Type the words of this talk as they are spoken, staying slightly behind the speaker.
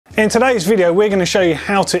In today's video, we're going to show you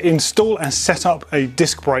how to install and set up a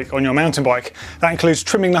disc brake on your mountain bike. That includes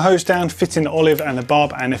trimming the hose down, fitting the olive and the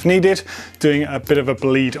barb, and if needed, doing a bit of a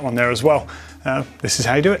bleed on there as well. This is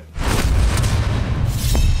how you do it.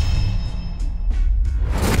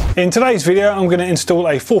 In today's video, I'm going to install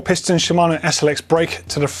a 4-piston Shimano SLX brake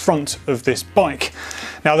to the front of this bike.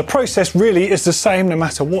 Now the process really is the same no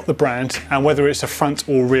matter what the brand and whether it's a front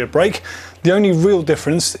or rear brake. The only real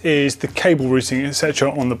difference is the cable routing,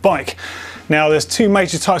 etc. on the bike. Now there's two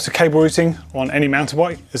major types of cable routing on any mountain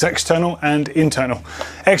bike. There's external and internal.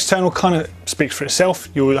 External kind of speaks for itself.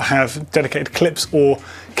 You will have dedicated clips or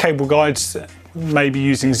cable guides, maybe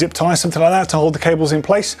using zip ties, something like that, to hold the cables in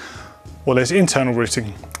place. Well, there's internal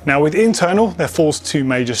routing. Now with internal, there falls two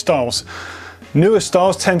major styles. Newer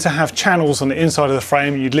styles tend to have channels on the inside of the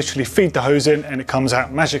frame. You'd literally feed the hose in and it comes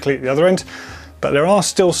out magically at the other end. But there are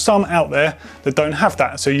still some out there that don't have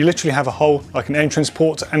that. So you literally have a hole like an entrance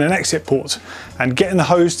port and an exit port. And getting the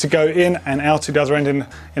hose to go in and out at the other end in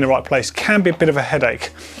the right place can be a bit of a headache.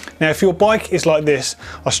 Now, if your bike is like this,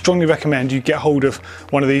 I strongly recommend you get hold of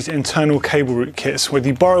one of these internal cable route kits, whether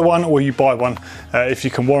you borrow one or you buy one, if you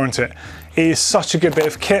can warrant it. It is such a good bit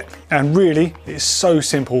of kit, and really it's so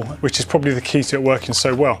simple, which is probably the key to it working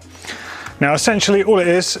so well. Now essentially all it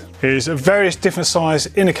is various different size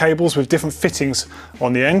inner cables with different fittings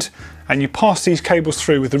on the end, and you pass these cables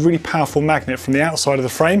through with a really powerful magnet from the outside of the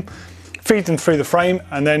frame, feed them through the frame,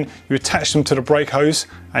 and then you attach them to the brake hose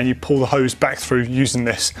and you pull the hose back through using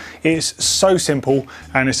this. It's so simple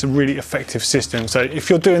and it's a really effective system. So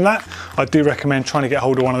if you're doing that, I do recommend trying to get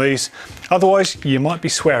hold of one of these. Otherwise, you might be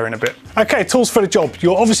swearing a bit. Okay, tools for the job.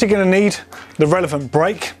 You're obviously going to need the relevant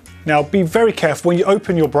brake. Now be very careful when you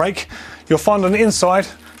open your brake. You'll find on the inside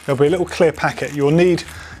there'll be a little clear packet. You'll need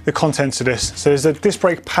the contents of this. So there's a disc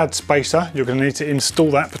brake pad spacer. You're going to need to install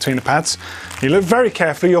that between the pads. You look very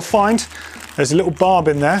carefully, you'll find there's a little barb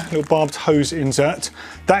in there, a little barbed hose insert.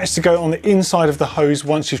 That is to go on the inside of the hose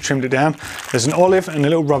once you've trimmed it down. There's an olive and a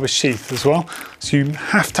little rubber sheath as well. So you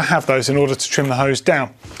have to have those in order to trim the hose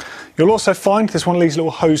down. You'll also find there's one of these little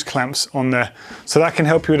hose clamps on there. So that can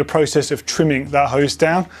help you with the process of trimming that hose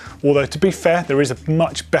down. Although to be fair, there is a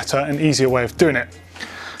much better and easier way of doing it.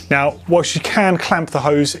 Now, whilst you can clamp the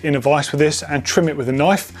hose in a vise with this and trim it with a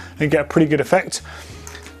knife and get a pretty good effect,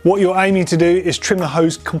 what you're aiming to do is trim the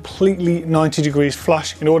hose completely 90 degrees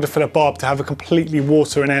flush in order for the barb to have a completely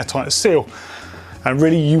water and airtight seal. And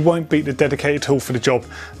really, you won't beat the dedicated tool for the job.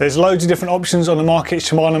 There's loads of different options on the market.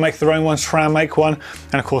 Shimano make their own one, SRAM make one,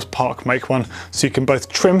 and of course Park make one. So you can both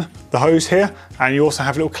trim the hose here, and you also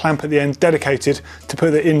have a little clamp at the end dedicated to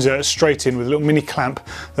put the insert straight in with a little mini clamp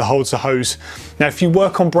that holds the hose. Now, if you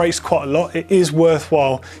work on brakes quite a lot, it is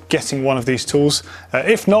worthwhile getting one of these tools.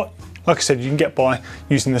 If not, like I said, you can get by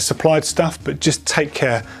using the supplied stuff, but just take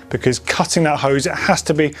care, because cutting that hose, it has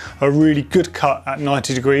to be a really good cut at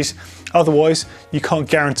 90 degrees. Otherwise, you can't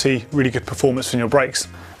guarantee really good performance from your brakes.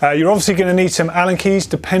 You're obviously going to need some Allen keys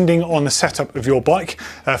depending on the setup of your bike.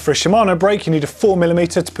 For a Shimano brake, you need a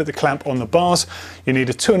 4mm to put the clamp on the bars. You need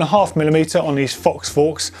a 2.5mm on these Fox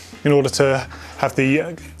forks in order to have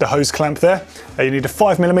the hose clamp there. You need a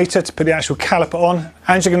 5mm to put the actual caliper on,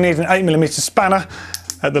 and you're going to need an 8mm spanner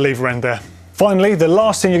at the lever end there. Finally, the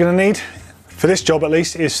last thing you're going to need, for this job at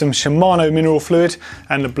least, is some Shimano mineral fluid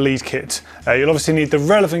and the bleed kit. You'll obviously need the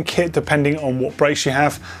relevant kit depending on what brakes you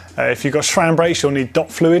have. If you've got SRAM brakes, you'll need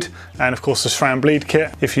DOT fluid and of course the SRAM bleed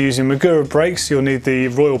kit. If you're using Magura brakes, you'll need the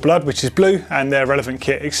Royal Blood, which is blue, and their relevant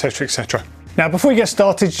kit, etc, etc. Now, before you get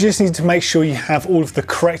started, you just need to make sure you have all of the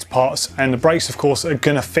correct parts, and the brakes, of course, are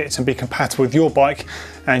going to fit and be compatible with your bike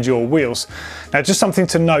and your wheels. Now, just something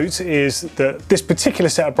to note is that this particular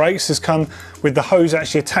set of brakes has come with the hose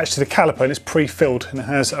actually attached to the caliper, and it's pre-filled, and it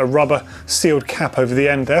has a rubber sealed cap over the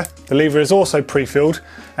end there. The lever is also pre-filled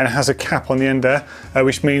and it has a cap on the end there,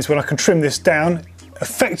 which means when I can trim this down,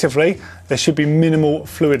 effectively, there should be minimal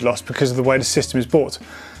fluid loss because of the way the system is bought.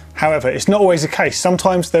 However, it's not always the case.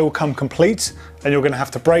 Sometimes they will come complete and you're going to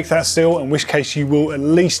have to break that seal, in which case you will at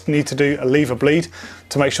least need to do a lever bleed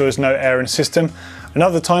to make sure there's no air in the system. And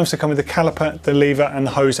other times they come with the caliper, the lever and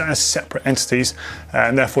the hose as separate entities,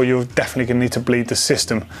 and therefore you're definitely going to need to bleed the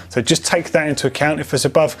system. So just take that into account. If it's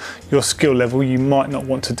above your skill level, you might not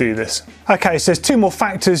want to do this. Okay, so there's two more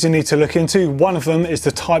factors you need to look into. One of them is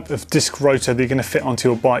the type of disc rotor that you're going to fit onto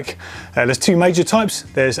your bike. There's two major types.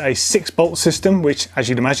 There's a 6-bolt system, which, as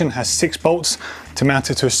you'd imagine, has 6 bolts to mount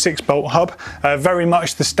it to a 6-bolt hub. Very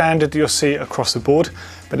much the standard that you'll see across the board.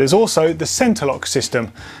 But there's also the center lock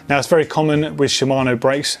system. Now, it's very common with Shimano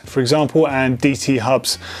brakes, for example, and DT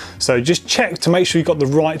hubs. So just check to make sure you've got the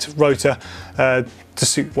right rotor to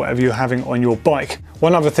suit whatever you're having on your bike.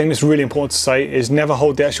 One other thing that's really important to say is never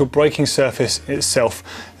hold the actual braking surface itself.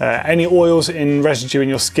 Any oils in residue in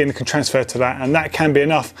your skin can transfer to that, and that can be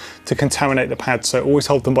enough to contaminate the pads. So always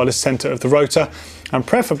hold them by the center of the rotor, and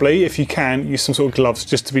preferably, if you can, use some sort of gloves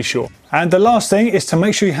just to be sure. And the last thing is to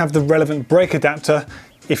make sure you have the relevant brake adapter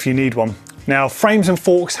if you need one. Now, frames and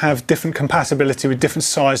forks have different compatibility with different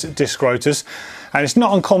size disc rotors, and it's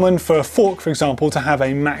not uncommon for a fork, for example, to have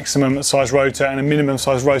a maximum size rotor and a minimum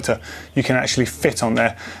size rotor you can actually fit on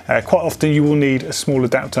there. Quite often you will need a small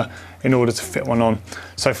adapter in order to fit one on.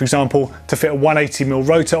 So for example, to fit a 180mm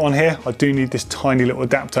rotor on here, I do need this tiny little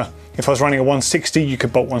adapter. If I was running a 160, you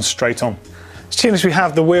could bolt one straight on. As soon as we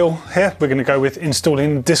have the wheel here, we're going to go with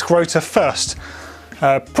installing the disc rotor first.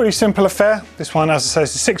 Pretty simple affair. This one, as I say,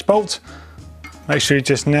 is a 6 bolt. Make sure you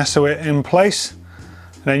just nestle it in place.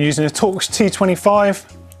 And then using a Torx T25,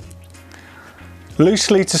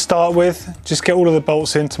 loosely to start with, just get all of the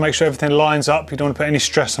bolts in to make sure everything lines up. You don't want to put any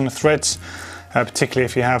stress on the threads, particularly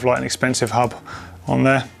if you have like an expensive hub on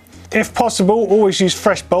there. If possible, always use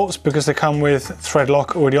fresh bolts because they come with thread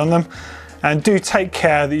lock already on them. And do take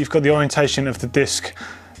care that you've got the orientation of the disc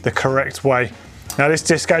the correct way. Now this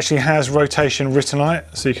disc actually has rotation written on it,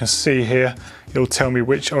 so you can see here, it'll tell me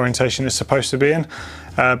which orientation it's supposed to be in.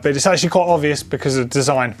 But it's actually quite obvious because of the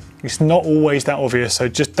design. It's not always that obvious, so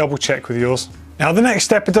just double check with yours. Now the next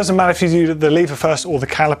step, it doesn't matter if you do the lever first or the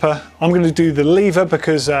caliper. I'm going to do the lever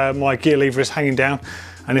because my gear lever is hanging down,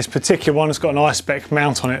 and this particular one has got an I-spec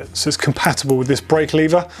mount on it, so it's compatible with this brake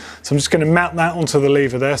lever. So I'm just going to mount that onto the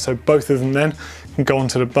lever there, so both of them then can go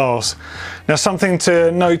onto the bars. Now something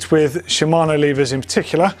to note with Shimano levers in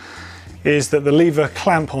particular is that the lever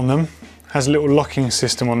clamp on them has a little locking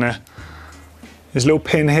system on there. There's a little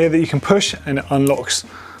pin here that you can push and it unlocks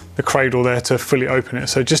the cradle there to fully open it.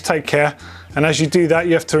 So just take care, and as you do that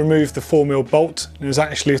you have to remove the 4mm bolt. There's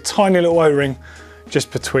actually a tiny little O-ring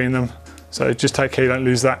just between them, so just take care you don't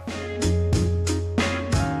lose that.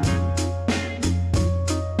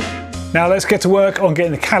 Now let's get to work on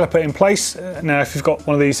getting the caliper in place. Now if you've got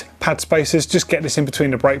one of these pad spacers, just get this in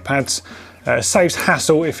between the brake pads. Saves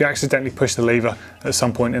hassle if you accidentally push the lever at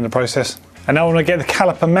some point in the process. And now I want to get the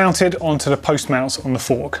caliper mounted onto the post mounts on the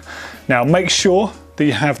fork. Now make sure that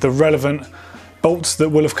you have the relevant bolts that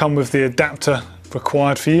will have come with the adapter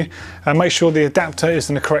required for you, and make sure the adapter is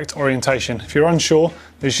in the correct orientation. If you're unsure,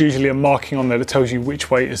 there's usually a marking on there that tells you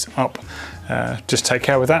which way is up. Just take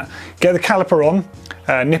care with that. Get the caliper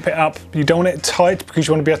on, nip it up. You don't want it tight because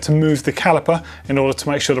you want to be able to move the caliper in order to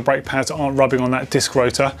make sure the brake pads aren't rubbing on that disc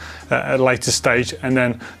rotor at a later stage. And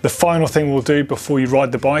then the final thing we'll do before you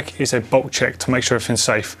ride the bike is a bolt check to make sure everything's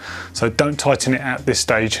safe. So don't tighten it at this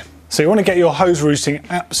stage. So you want to get your hose routing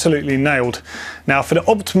absolutely nailed. Now for the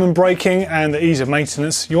optimum braking and the ease of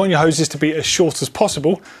maintenance, you want your hoses to be as short as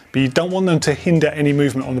possible, but you don't want them to hinder any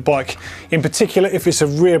movement on the bike. In particular, if it's a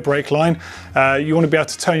rear brake line, you want to be able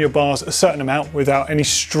to turn your bars a certain amount without any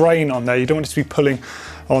strain on there. You don't want it to be pulling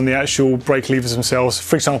on the actual brake levers themselves.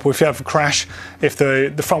 For example, if you have a crash, if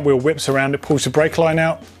the front wheel whips around, it pulls the brake line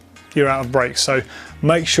out, you're out of brakes. So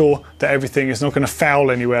make sure that everything is not going to foul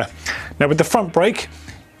anywhere. Now with the front brake,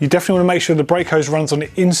 you definitely want to make sure the brake hose runs on the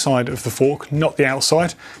inside of the fork, not the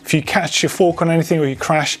outside. If you catch your fork on anything or you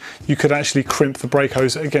crash, you could actually crimp the brake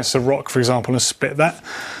hose against a rock, for example, and split that.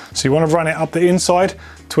 So you want to run it up the inside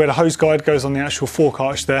to where the hose guide goes on the actual fork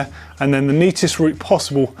arch there, and then the neatest route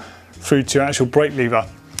possible through to your actual brake lever.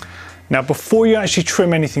 Now before you actually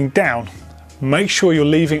trim anything down, make sure you're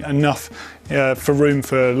leaving enough for room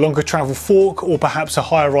for a longer travel fork, or perhaps a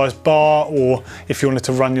higher rise bar, or if you wanted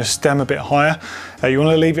to run your stem a bit higher, you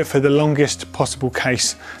want to leave it for the longest possible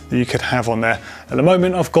case that you could have on there. At the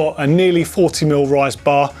moment I've got a nearly 40mm rise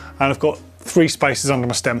bar and I've got 3 spaces under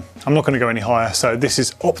my stem. I'm not going to go any higher, so this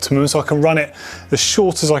is optimum, so I can run it as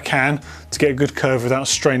short as I can to get a good curve without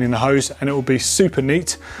straining the hose, and it will be super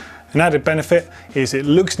neat. An added benefit is it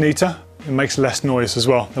looks neater, it makes less noise as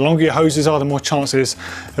well. The longer your hoses are, the more chances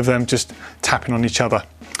of them just tapping on each other.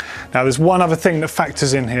 Now there's one other thing that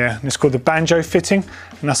factors in here, and it's called the banjo fitting,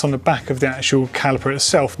 and that's on the back of the actual caliper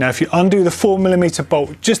itself. Now if you undo the 4mm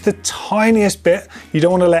bolt just the tiniest bit, you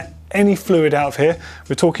don't want to let any fluid out of here,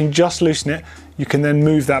 we're talking just loosen it, you can then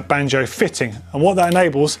move that banjo fitting, and what that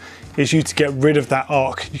enables is you to get rid of that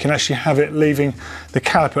arc. You can actually have it leaving the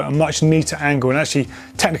caliper at a much neater angle, and actually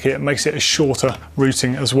technically it makes it a shorter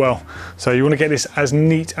routing as well. So you want to get this as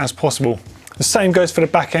neat as possible. The same goes for the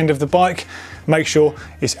back end of the bike. Make sure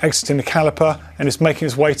it's exiting the caliper and it's making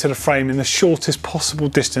its way to the frame in the shortest possible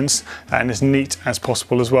distance and as neat as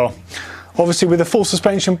possible as well. Obviously with a full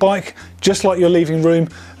suspension bike, just like you're leaving room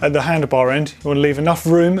at the handlebar end, you want to leave enough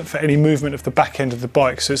room for any movement of the back end of the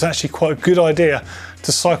bike. So it's actually quite a good idea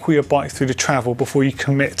to cycle your bike through the travel before you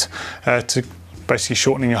commit to basically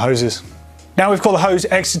shortening your hoses. Now we've got the hose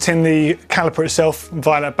exiting the caliper itself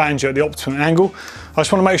via that banjo at the optimum angle. I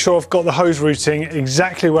just want to make sure I've got the hose routing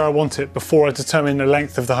exactly where I want it before I determine the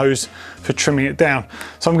length of the hose for trimming it down.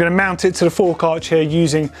 So I'm going to mount it to the fork arch here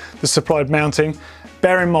using the supplied mounting.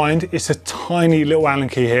 Bear in mind, it's a tiny little Allen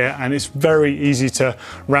key here and it's very easy to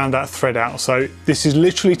round that thread out. So this is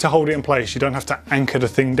literally to hold it in place. You don't have to anchor the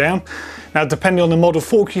thing down. Now, depending on the model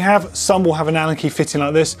fork you have, some will have an Allen key fitting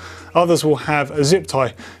like this. Others will have a zip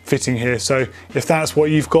tie fitting here. So if that's what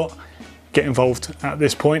you've got, get involved at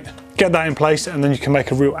this point. Get that in place and then you can make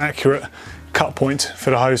a real accurate cut point for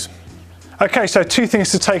the hose. Okay, so two things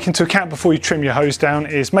to take into account before you trim your hose down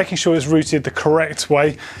is making sure it's routed the correct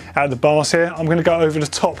way at the bars here. I'm going to go over the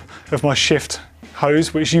top of my shift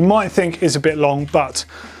hose, which you might think is a bit long, but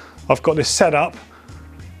I've got this set up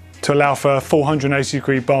to allow for a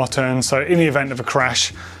 480-degree bar turn. So in the event of a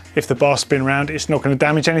crash, if the bars spin around, it's not going to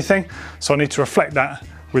damage anything. So I need to reflect that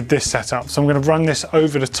with this setup. So I'm going to run this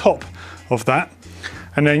over the top of that.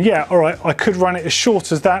 And then, yeah, all right, I could run it as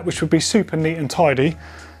short as that, which would be super neat and tidy.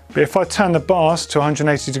 But if I turn the bars to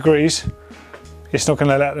 180 degrees, it's not going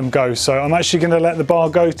to let them go. So I'm actually going to let the bar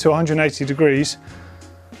go to 180 degrees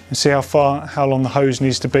and see how long the hose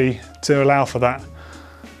needs to be to allow for that.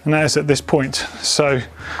 And that is at this point. So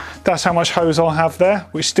that's how much hose I'll have there,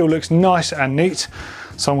 which still looks nice and neat.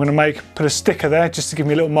 So I'm going to put a sticker there just to give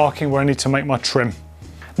me a little marking where I need to make my trim.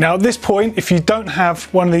 Now at this point, if you don't have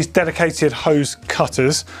one of these dedicated hose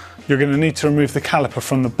cutters, you're going to need to remove the caliper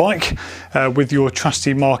from the bike with your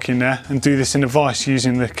trusty marking there and do this in a vise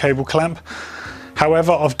using the cable clamp.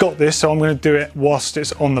 However, I've got this, so I'm going to do it whilst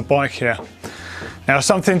it's on the bike here. Now,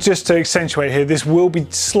 something just to accentuate here, this will be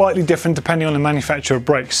slightly different depending on the manufacturer of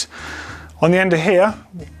brakes. On the end of here,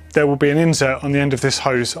 there will be an insert on the end of this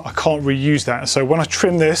hose. I can't reuse that. So when I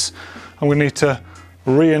trim this, I'm going to need to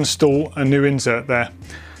reinstall a new insert there.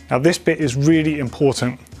 Now this bit is really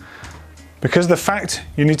important. Because of the fact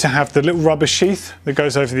you need to have the little rubber sheath that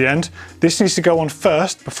goes over the end, this needs to go on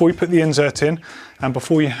first before you put the insert in and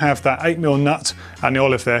before you have that 8mm nut and the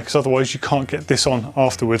olive there, because otherwise you can't get this on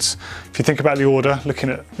afterwards. If you think about the order, looking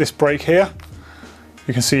at this brake here,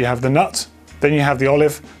 you can see you have the nut, then you have the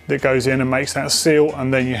olive that goes in and makes that seal,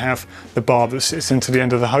 and then you have the barb that sits into the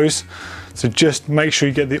end of the hose. So just make sure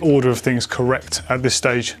you get the order of things correct at this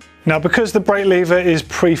stage. Now, because the brake lever is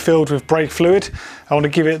pre-filled with brake fluid, I want to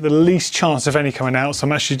give it the least chance of any coming out. So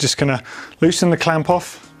I'm actually just going to loosen the clamp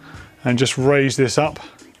off and just raise this up.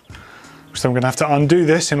 So I'm going to have to undo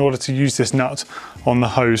this in order to use this nut on the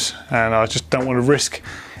hose. And I just don't want to risk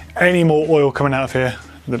any more oil coming out of here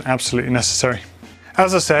than absolutely necessary.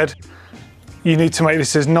 As I said, you need to make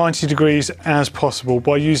this as 90 degrees as possible.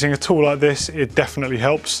 By using a tool like this, it definitely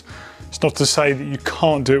helps. It's not to say that you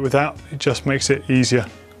can't do it without, it just makes it easier.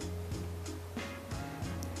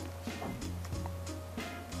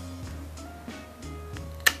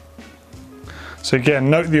 So again,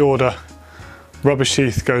 note the order. Rubber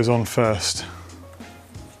sheath goes on first.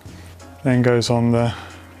 Then goes on the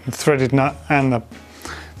threaded nut and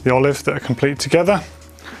the olive that are complete together.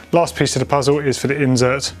 Last piece of the puzzle is for the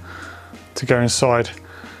insert to go inside.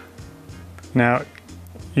 Now,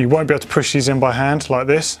 you won't be able to push these in by hand like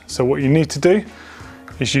this, so what you need to do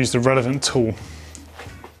is use the relevant tool.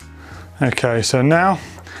 Okay, so now,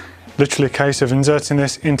 literally a case of inserting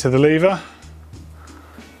this into the lever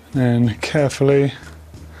and carefully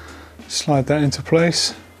slide that into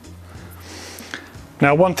place.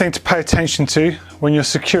 Now, one thing to pay attention to when you're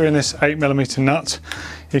securing this 8mm nut,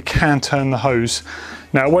 it can turn the hose.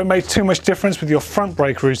 Now, it won't make too much difference with your front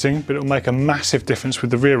brake routing, but it will make a massive difference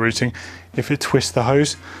with the rear routing if it twists the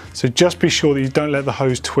hose. So just be sure that you don't let the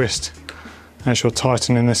hose twist as you're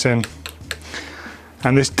tightening this in.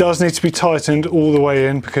 And this does need to be tightened all the way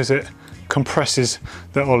in because it compresses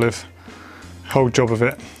the olive. Whole job of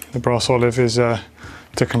it, the brass olive, is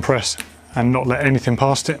to compress and not let anything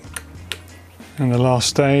past it. And the last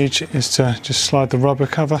stage is to just slide the rubber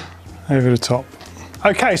cover over the top.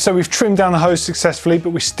 Okay, so we've trimmed down the hose successfully, but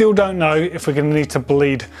we still don't know if we're going to need to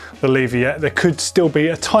bleed the lever yet. There could still be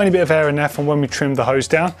a tiny bit of air in there from when we trimmed the hose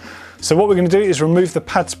down. So what we're going to do is remove the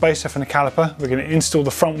pad spacer from the caliper. We're going to install the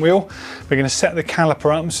front wheel. We're going to set the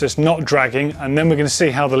caliper up so it's not dragging, and then we're going to see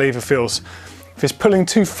how the lever feels. If it's pulling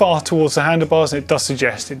too far towards the handlebars, and it does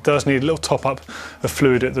suggest it does need a little top up of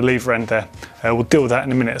fluid at the lever end there. We'll deal with that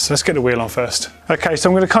in a minute, so let's get the wheel on first. Okay, so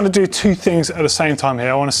I'm going to kind of do two things at the same time here.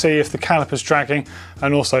 I want to see if the caliper's dragging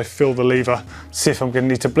and also feel the lever, see if I'm going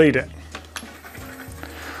to need to bleed it.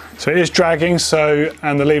 So it is dragging,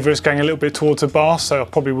 and the lever is going a little bit towards the bar, so I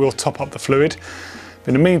probably will top up the fluid.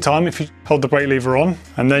 In the meantime, if you hold the brake lever on,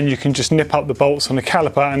 and then you can just nip up the bolts on the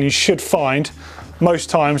caliper, and you should find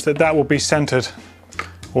most times that will be centered,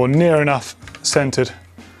 or near enough centered.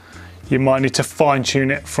 You might need to fine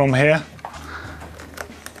tune it from here.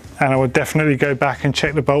 And I would definitely go back and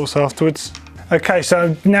check the bolts afterwards. Okay,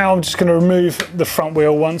 so now I'm just going to remove the front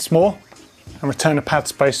wheel once more and return the pad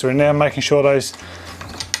spacer in there, making sure those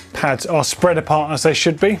pads are spread apart as they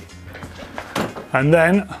should be. And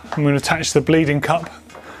then I'm going to attach the bleeding cup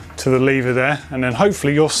to the lever there, and then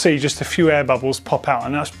hopefully you'll see just a few air bubbles pop out,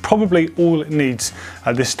 and that's probably all it needs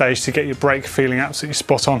at this stage to get your brake feeling absolutely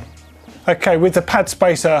spot on. Okay, with the pad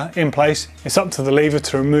spacer in place, it's up to the lever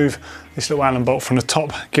to remove this little Allen bolt from the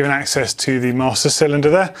top, giving access to the master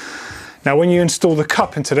cylinder there. Now when you install the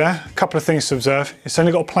cup into there, a couple of things to observe. It's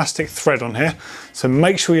only got a plastic thread on here, so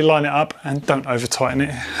make sure you line it up and don't over tighten it.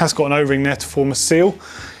 It has got an O-ring there to form a seal.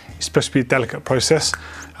 It's supposed to be a delicate process.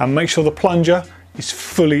 And make sure the plunger is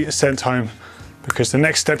fully sent home, because the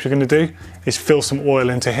next step you're going to do is fill some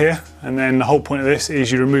oil into here, and then the whole point of this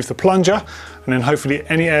is you remove the plunger, and then hopefully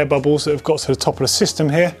any air bubbles that have got to the top of the system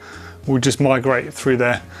here will just migrate through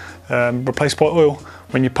there, replaced by oil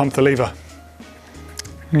when you pump the lever.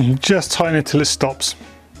 And you just tighten it till it stops.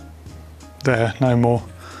 There, no more.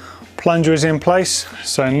 Plunger is in place,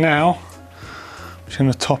 so now I'm just going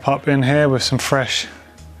to top up in here with some fresh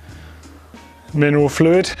mineral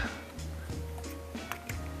fluid.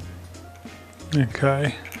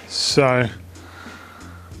 Okay, so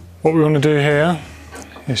what we want to do here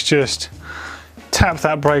is just tap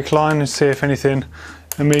that brake line and see if anything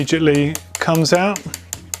immediately comes out.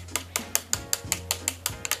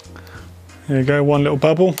 There you go, one little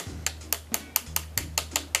bubble.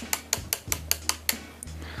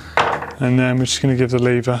 And then we're just going to give the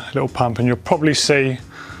lever a little pump, and you'll probably see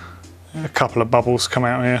a couple of bubbles come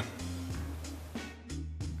out here.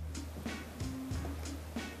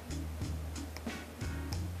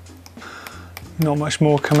 Not much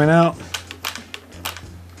more coming out.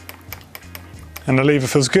 And the lever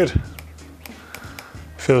feels good.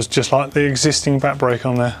 Feels just like the existing back brake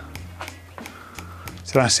on there.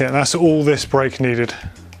 So that's it, that's all this brake needed.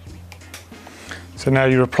 So now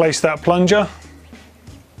you replace that plunger.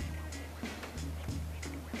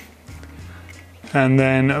 And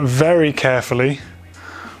then very carefully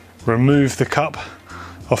remove the cup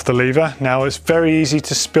off the lever. Now it's very easy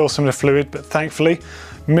to spill some of the fluid, but thankfully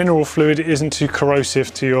mineral fluid isn't too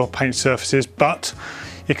corrosive to your paint surfaces, but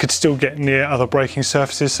it could still get near other braking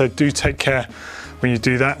surfaces, so do take care when you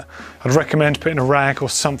do that. I'd recommend putting a rag or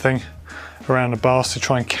something around the bars to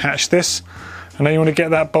try and catch this, and then you want to get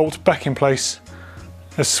that bolt back in place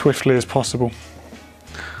as swiftly as possible.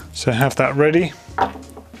 So have that ready,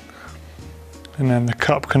 and then the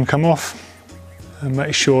cup can come off, and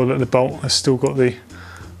make sure that the bolt has still got the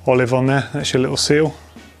olive on there. That's your little seal,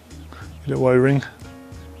 your little O-ring.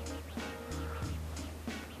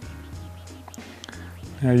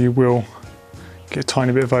 Now you will get a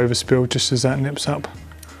tiny bit of overspill just as that nips up.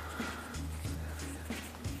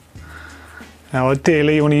 Now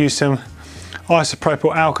ideally you want to use some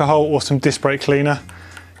isopropyl alcohol or some disc brake cleaner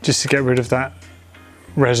just to get rid of that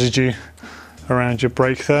residue around your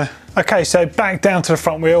brake there. Okay, so back down to the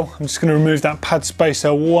front wheel. I'm just going to remove that pad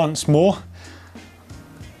spacer once more.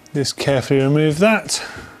 Just carefully remove that.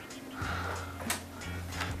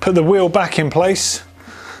 Put the wheel back in place,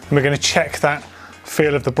 and we're going to check that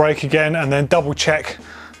feel of the brake again, and then double check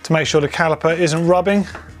to make sure the caliper isn't rubbing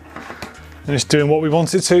and it's doing what we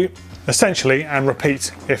want it to, essentially, and repeat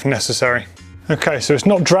if necessary. Okay, so it's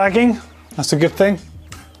not dragging, that's a good thing.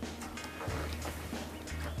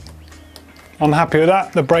 I'm happy with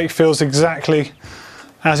that. The brake feels exactly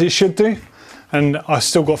as it should do, and I've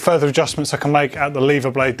still got further adjustments I can make at the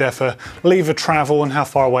lever blade there for lever travel and how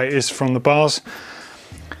far away it is from the bars.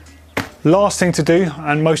 Last thing to do,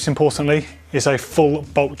 and most importantly, is a full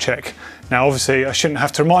bolt check. Now obviously I shouldn't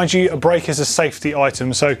have to remind you, a brake is a safety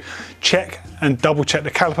item, so check and double check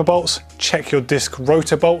the caliper bolts, check your disc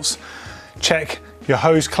rotor bolts, check your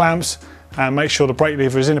hose clamps, and make sure the brake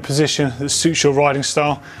lever is in a position that suits your riding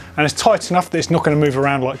style and it's tight enough that it's not going to move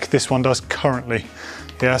around like this one does currently.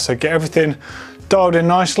 Yeah, so get everything dialed in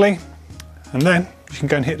nicely, and then you can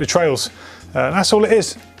go and hit the trails. That's all it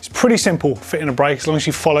is. It's pretty simple fitting a brake as long as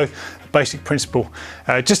you follow a basic principle.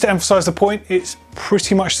 Just to emphasize the point, it's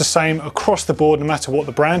pretty much the same across the board no matter what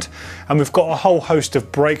the brand, and we've got a whole host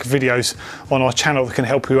of brake videos on our channel that can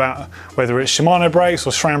help you out, whether it's Shimano brakes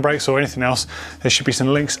or SRAM brakes or anything else. There should be some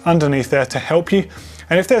links underneath there to help you.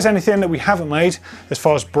 And if there's anything that we haven't made as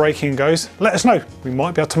far as braking goes, let us know. We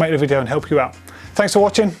might be able to make the video and help you out. Thanks for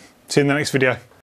watching. See you in the next video.